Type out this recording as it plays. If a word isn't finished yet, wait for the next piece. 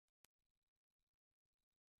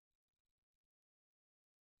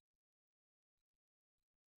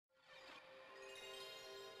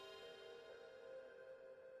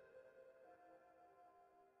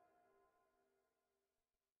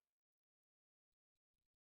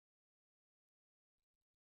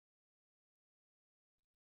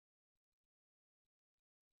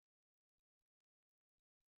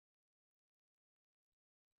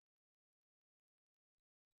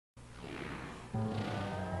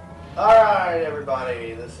Alright,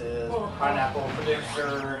 everybody, this is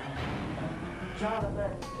PineappleProducer.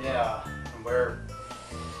 Jonathan. Yeah, we're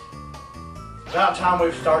about time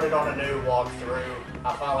we've started on a new walkthrough.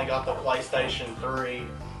 I finally got the PlayStation 3,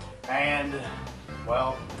 and,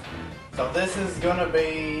 well, so this is gonna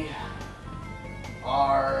be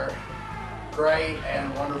our great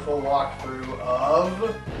and wonderful walkthrough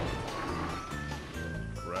of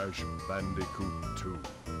Crash Bandicoot 2.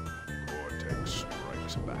 Cortex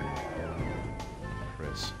Strikes Back.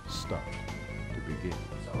 Press start to begin.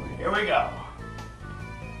 So here we go.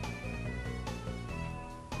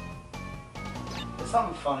 There's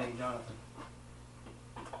something funny, Jonathan.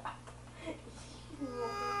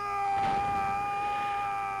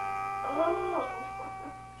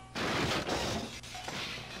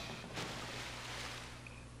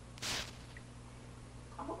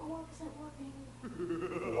 Why wasn't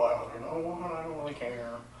working? Well, you know what? I don't really care.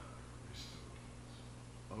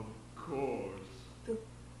 Of course.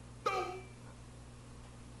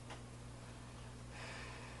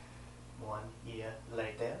 1 year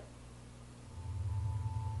later.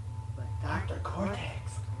 Dr.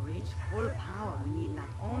 Cortex. To reach full power, we need not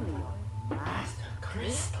only your master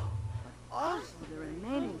crystal, but also the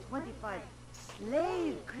remaining 25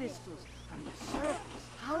 slave crystals from the surface.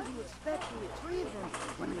 How do you expect to retrieve them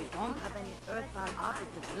when we don't have any earthbound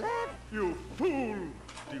operatives left? You fool!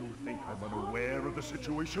 Do you think I'm unaware of the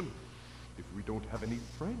situation? If we don't have any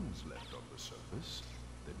friends left on the surface,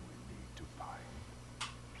 then we need to find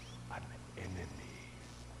an enemy.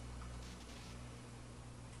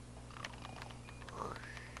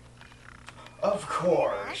 Of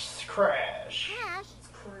course, Crash. Crash,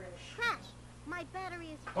 Crash. Crash, my battery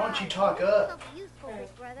is Why don't you fried. talk You're up? so useful,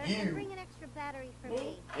 big brother. You. Bring an extra battery for Me?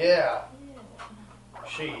 me. Yeah. Yeah.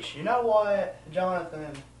 Sheesh. You know what, Jonathan?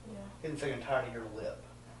 Yeah. Getting sick and tired of your lip.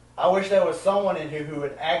 I wish there was someone in here who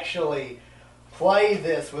would actually play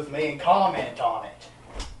this with me and comment on it.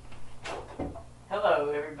 Hello,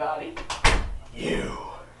 everybody. You.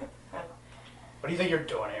 What do you think you're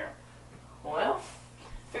doing here? Well,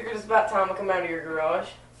 figured it's about time I come out of your garage.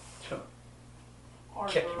 Our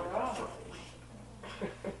Kick. garage.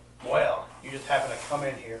 Well, you just happen to come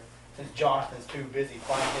in here since Jonathan's too busy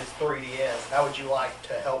playing his 3DS. How would you like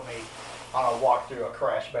to help me on a walkthrough of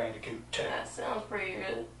Crash Bandicoot 2? That sounds pretty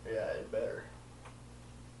good. Yeah, it better.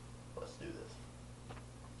 Let's do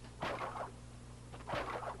this.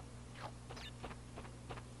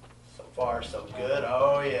 So far, so good.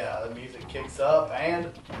 Oh yeah, the music kicks up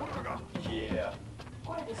and yeah.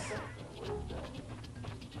 Wait a second. What is that?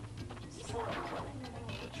 Is this like running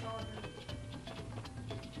with the charger?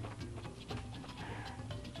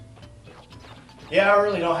 Yeah, I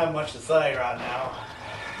really don't have much to say right now.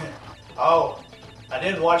 Oh, I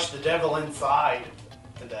did watch The Devil Inside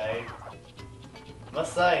today.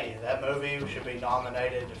 Must say, that movie should be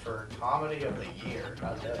nominated for Comedy of the Year.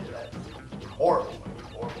 I'll tell you that. Horrible movie.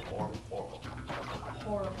 Horrible, horrible, horrible.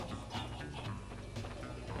 Horrible.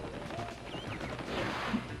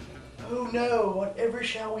 Oh no, whatever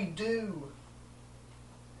shall we do?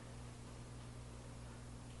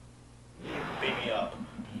 Beat me up.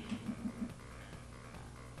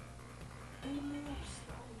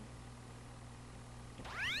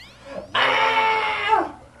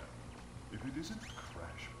 Ah! If it isn't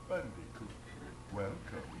Crash Bandicoot, welcome.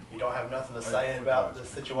 You don't have nothing to say about this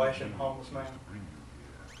situation, homeless man?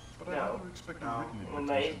 But I No. never expected No. written I'm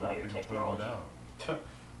amazed by your being technology. thrown out.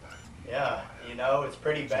 Yeah, you know, it's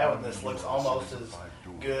pretty bad when this looks almost as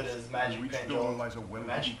good as Magic Each Pendulum. door lies a well-hidden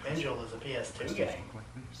Magic Pendulum is a PS2 game. Like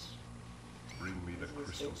this. Bring me the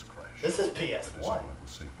crystals, Crash. This is That is PS1. all I will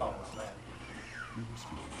say for Homeless now. man. We will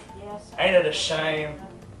speak. Yes. Ain't it a shame?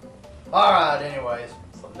 Alright, anyways.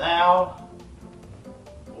 So now,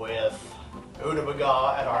 with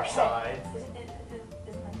Udabaga at our side. Is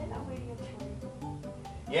Nintendo Video free?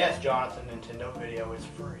 Yes, Jonathan, Nintendo Video is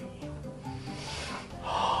free.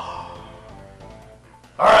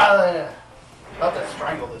 Alright then. About to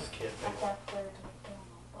strangle this kid. I got there to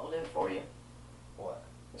McDonald's. I'll do it for you. What?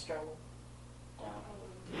 Mr. Arnold.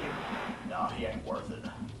 No, he ain't worth it.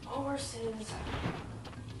 Horses.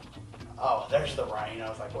 Oh, there's the rain. I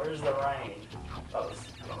was like, where's the rain? Oh, it's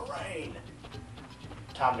gonna rain.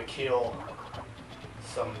 Time to kill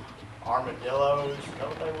some armadillos. Is that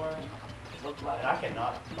what they were? Look like And I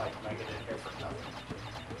cannot, like, make it in here for nothing.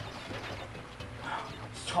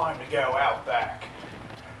 It's time to go out back.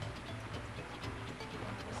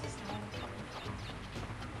 this is nice.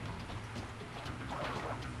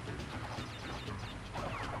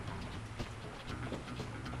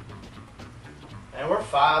 And we're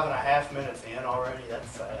 5.5 minutes in already. That's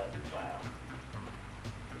sad. Wow.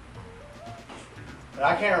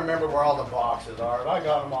 I can't remember where all the boxes are. Have I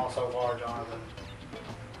got them all so far, Jonathan?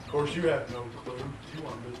 Of course, you have no clue. You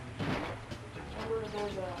are busy.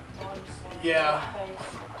 Yeah.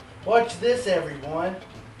 Watch this, everyone.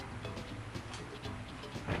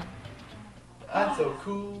 That's so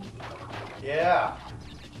cool. Yeah.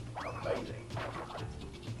 Amazing.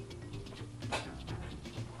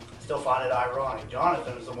 Still find it ironic.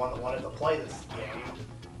 Jonathan is the one that wanted to play this game.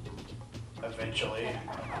 Eventually.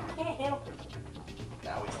 Can't help it.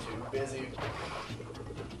 Now he's too busy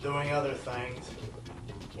doing other things.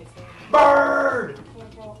 Bird!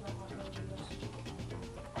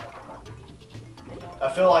 I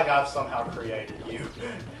feel like I've somehow created you.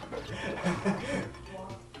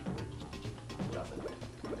 Nothing.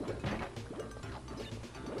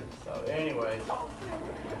 So anyways.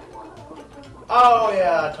 Oh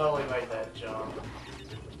yeah, I totally made that jump.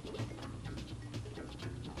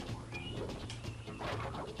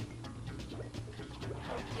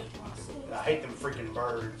 I hate them freaking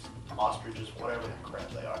birds, ostriches, whatever the crap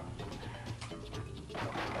they are.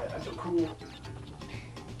 That's so cool.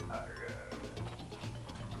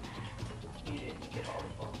 You didn't get all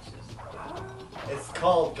the boxes. It's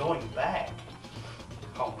called going back,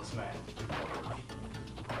 homeless man.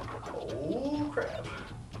 Oh crap.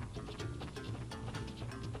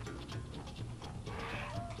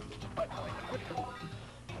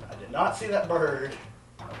 I did not see that bird.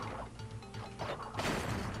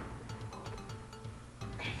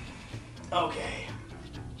 Okay.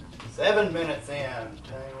 7 minutes in.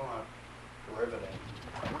 Tell you what. Riveting.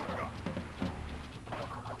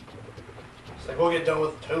 It's like we'll get done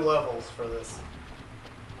with 2 levels for this.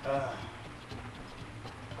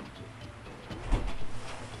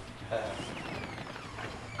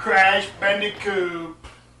 Crash Bandicoot.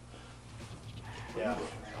 Yeah.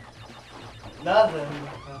 Nothing.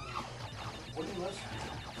 What are you listening to?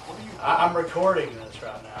 What are you I'm recording this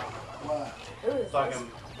right now. Why? Who is Fucking,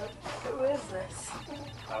 this? Who is this?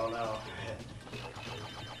 I don't know.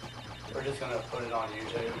 We're just gonna put it on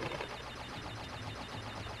YouTube.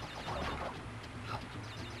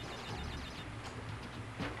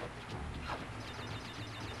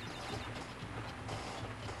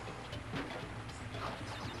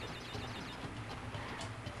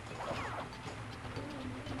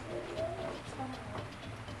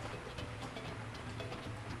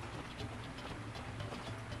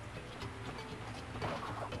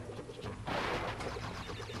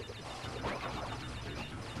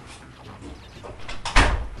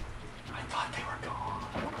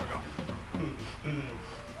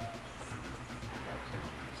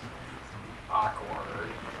 Awkward.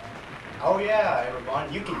 Oh yeah,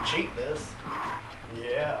 everyone, you can cheat this.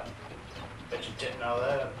 Yeah. Bet you didn't know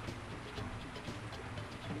that.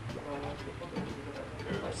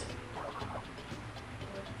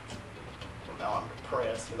 Well, now I'm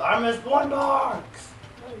depressed because I missed 1 box.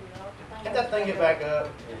 Can that thing get back up?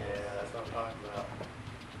 Yeah, that's what I'm talking about.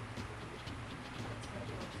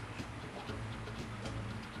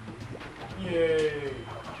 Yay.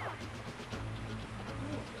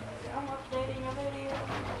 I'm updating a video.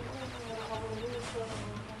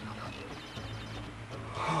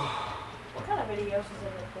 What kind of videos is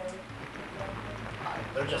it there?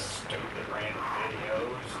 They're just stupid random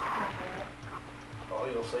videos. Well,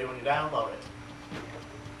 you'll see when you download it.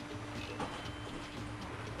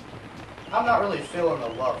 I'm not really feeling the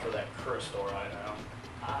love for that crystal right now.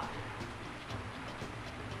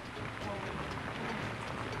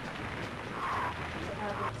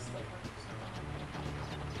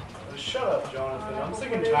 Shut up, Jonathan. I'm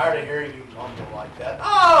sick and tired of hearing you mumble like that.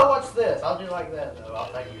 Oh, what's this? I'll do like that, though.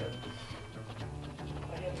 I'll take it.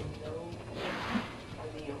 I have no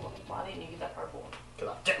idea. Why didn't you get that purple one? Because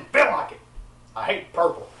I didn't feel like it. I hate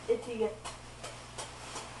purple. It's you.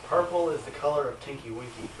 Purple is the color of Tinky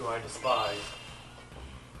Winky, who I despise.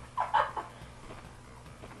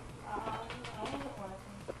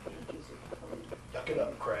 Yuck it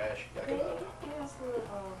up, Crash. Yuck it up.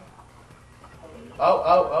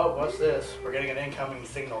 Oh, what's this? We're getting an incoming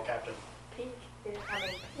signal, Captain. Pink is,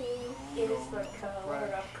 pink is the color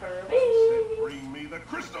of Kirby. I said, bring me the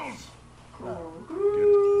crystals. Get back.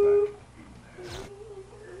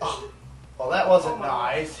 Oh, well, that wasn't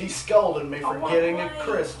nice. He scolded me for getting a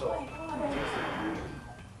crystal.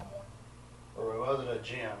 Or was it a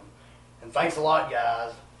gem? And thanks a lot,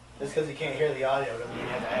 guys. Just because you can't hear the audio doesn't mean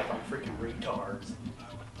you have to act like freaking retards.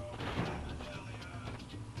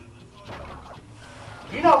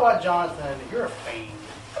 You know what, Jonathan? You're a fiend.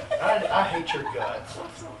 I hate your guts.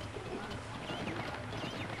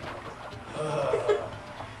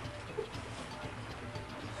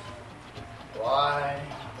 Why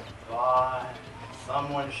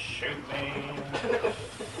Someone shoot me.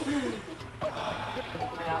 May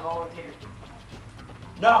I volunteer?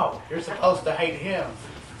 No, you're supposed to hate him,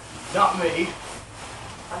 not me.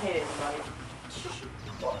 I hate everybody.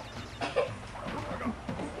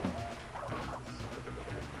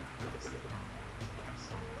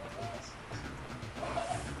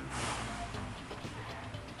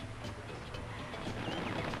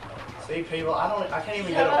 See, people, I can't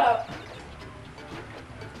even Shut get a... up.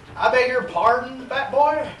 I beg your pardon, fat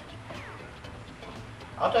boy?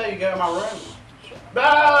 I'll tell you to go to my room.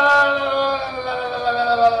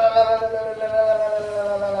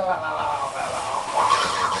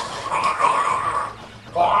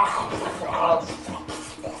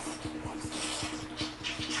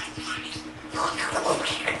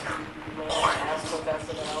 That's what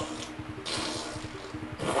that's about.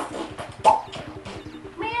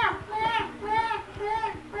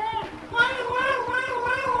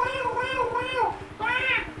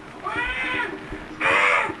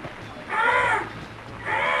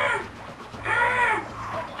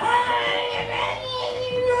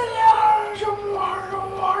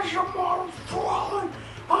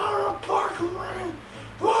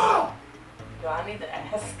 Do I need to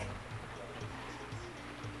ask?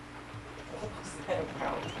 What was that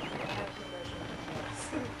about?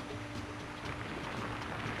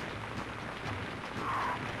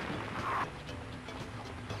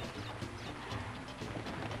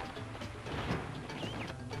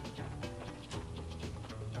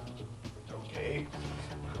 Okay.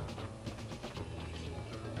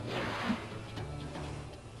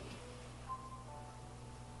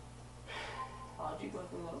 How'd you go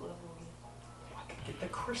through that level again? I could get the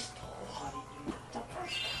crystal. How do you do that?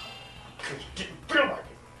 Because it didn't feel like it.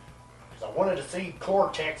 Because I wanted to see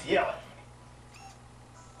Cortex yelling.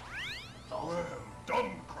 Well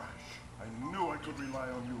done, Crash. I knew I could rely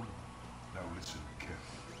on you. Now listen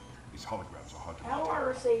carefully. These holograms are hard to How do I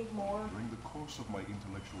detect. receive more? During the course of my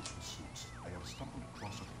intellectual pursuits, I have stumbled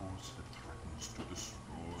across a force that threatens to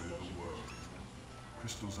destroy the world.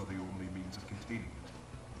 Crystals are the only means of containing it.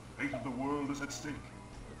 The fate of the world is at stake.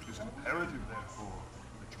 It is imperative, therefore,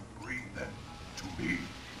 that you bring them to me.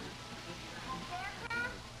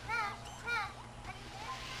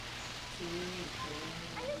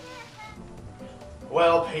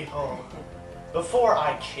 Well, people, before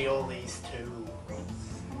I kill these two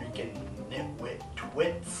freaking nitwit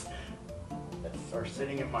twits that are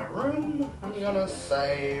sitting in my room, I'm gonna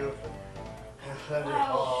save.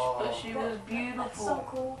 But she was beautiful. That's so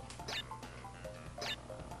cool.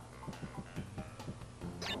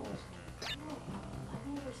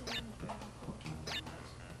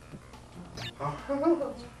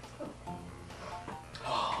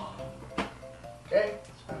 Okay,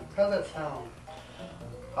 how's that sound?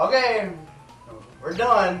 Okay, we're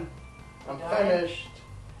done. I'm finished.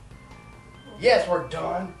 Yes, we're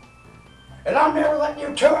done. And I'm never letting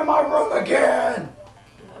you two in my room again.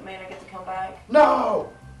 Does that mean I get to come back?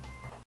 No!